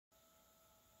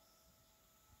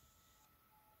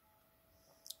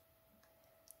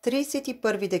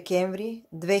31 декември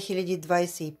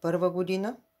 2021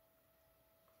 година.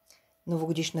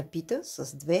 Новогодишна пита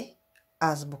с две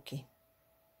азбуки.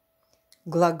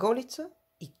 Глаголица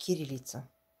и кирилица.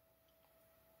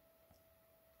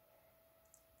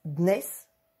 Днес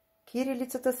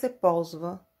кирилицата се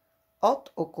ползва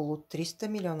от около 300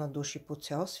 милиона души по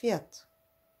цял свят.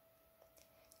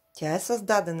 Тя е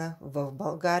създадена в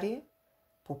България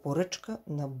по поръчка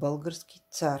на български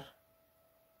цар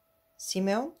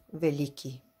Симеон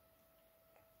Велики.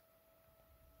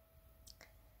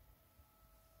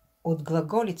 От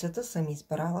глаголицата съм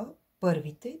избрала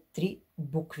първите три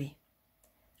букви.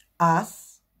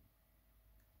 Аз,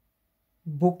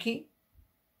 буки,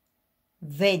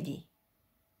 веди.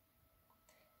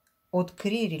 От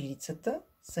кирилицата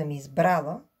съм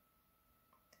избрала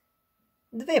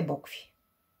две букви.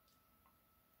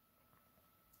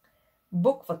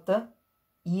 Буквата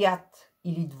яд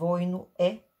или двойно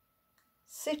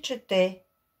се чете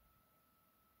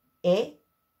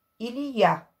или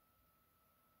я.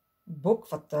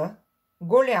 Буквата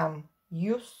голям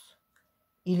юс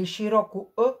или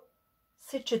широко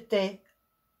се чете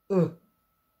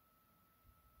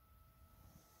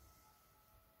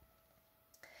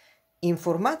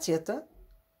Информацията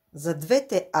за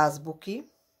двете азбуки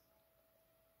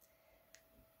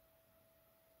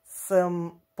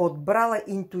съм подбрала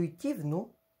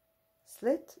интуитивно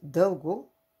след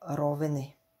дълго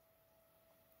ровене.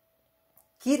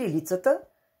 Кирилицата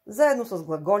заедно с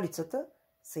глаголицата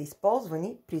са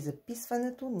използвани при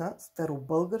записването на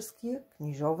старобългарския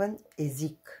книжовен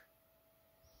език.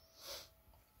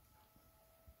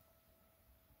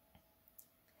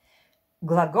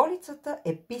 Глаголицата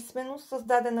е писмено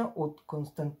създадена от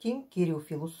Константин Кирил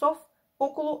Философ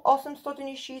около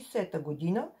 860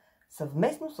 година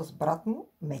съвместно с брат му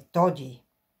Методий.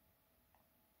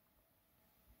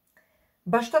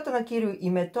 Бащата на Кирил и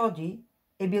Методий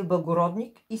е бил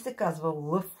благородник и се казвал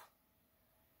Лъв.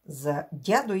 За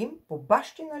дядо им по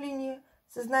бащина линия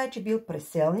се знае, че бил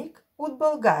преселник от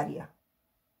България.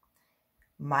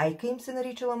 Майка им се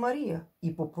наричала Мария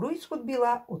и по произход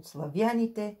била от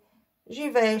славяните,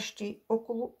 живеещи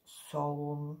около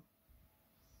Солун.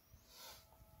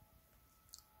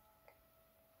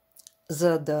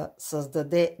 За да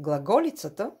създаде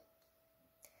глаголицата,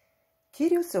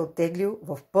 Кирил се оттеглил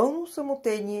в пълно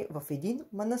самотение в един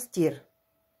манастир.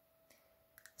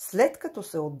 След като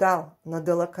се отдал на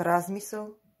дълъг размисъл,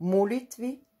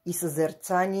 молитви и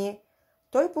съзерцание,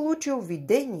 той получил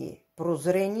видение,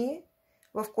 прозрение,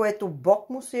 в което Бог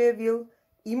му се явил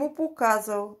и му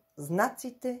показал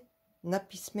знаците на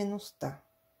писмеността.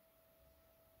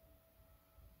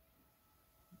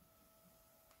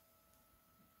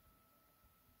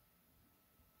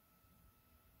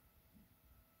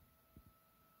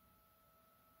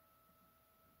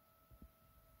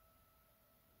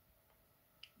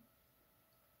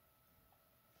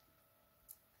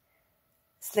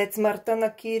 След смъртта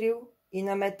на Кирил и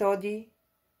на Методий,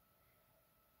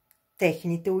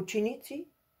 техните ученици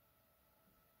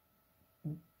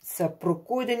са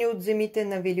прокудени от земите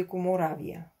на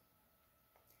Великоморавия.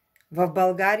 В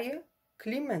България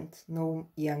Климент Наум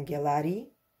и Ангеларий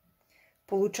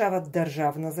получават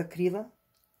държавна закрила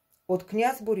от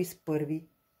княз Борис I,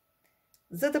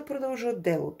 за да продължат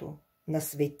делото на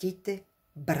светите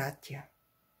братя.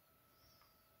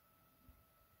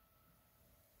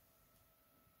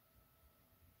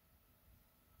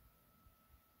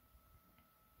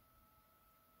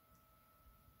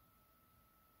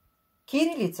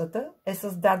 Кирилицата е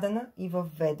създадена и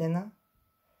въведена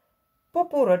по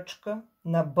поръчка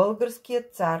на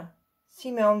българския цар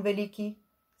Симеон Велики,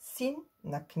 син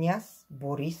на княз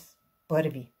Борис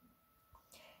I.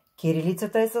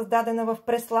 Кирилицата е създадена в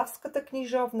Преславската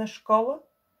книжовна школа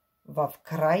в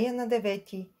края на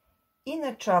 9 и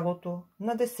началото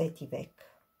на 10 век.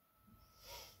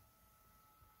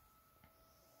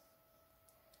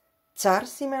 Цар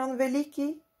Симеон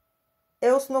Велики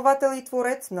е основател и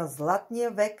творец на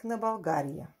Златния век на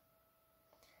България.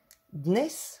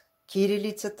 Днес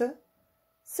кирилицата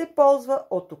се ползва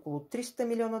от около 300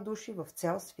 милиона души в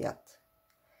цял свят.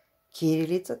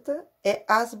 Кирилицата е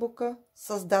азбука,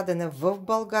 създадена в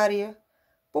България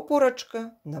по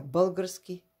поръчка на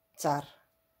български цар.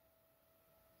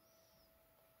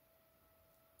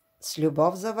 С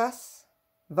любов за вас,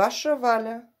 ваша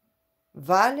Валя,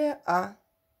 Валя А.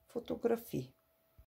 Фотографии.